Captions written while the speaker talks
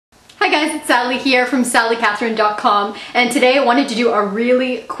Hi guys, it's Sally here from sallycatherine.com, and today I wanted to do a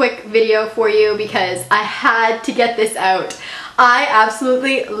really quick video for you because I had to get this out. I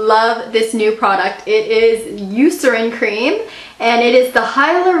absolutely love this new product. It is Eucerin cream, and it is the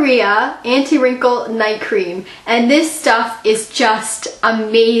Hyal-Urea Anti-Wrinkle Night Cream, and this stuff is just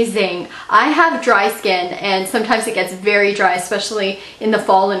amazing. I have dry skin and sometimes it gets very dry, especially in the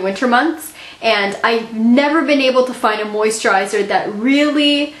fall and winter months, and I've never been able to find a moisturizer that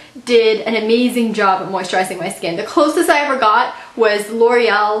really did an amazing job at moisturizing my skin. The closest I ever got was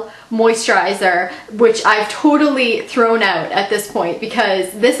L'Oreal Moisturizer, which I've totally thrown out at this point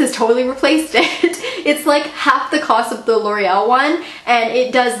because this has totally replaced it. It's like half the cost of the L'Oreal one, and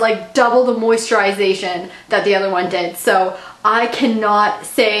it does like double the moisturization that the other one did. So I cannot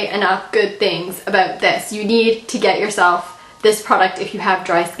say enough good things about this. You need to get yourself this product if you have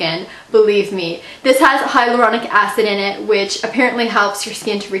dry skin, believe me. This has hyaluronic acid in it, which apparently helps your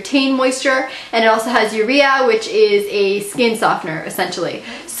skin to retain moisture, and it also has urea, which is a skin softener essentially.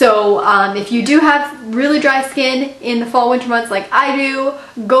 So if you do have really dry skin in the fall winter months like I do,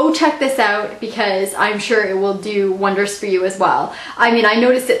 go check this out because I'm sure it will do wonders for you as well. I mean, I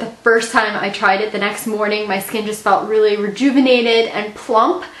noticed it the first time I tried it. The next morning my skin just felt really rejuvenated and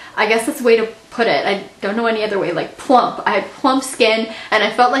plump. I guess that's the way to put it. I don't know any other way, like plump. I had plump skin and I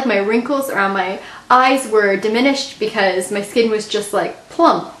felt like my wrinkles around my eyes were diminished because my skin was just like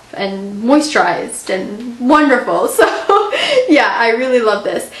plump and moisturized and wonderful. So yeah, I really love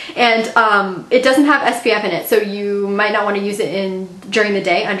this. And it doesn't have SPF in it, so you might not want to use it during the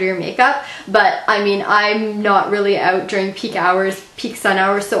day under your makeup, but I mean, I'm not really out during peak hours, peak sun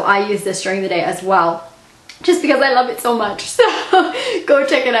hours, so I use this during the day as well, just because I love it so much. So go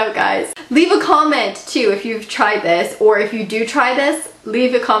check it out, guys. Leave a comment too if you've tried this, or if you do try this,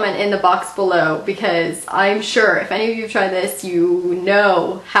 leave a comment in the box below because I'm sure if any of you have tried this, you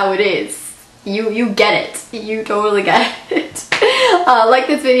know how it is. You get it. You totally get it. Like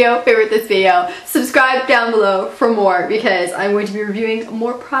this video, favorite this video, subscribe down below for more because I'm going to be reviewing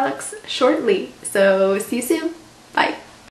more products shortly. So see you soon. Bye.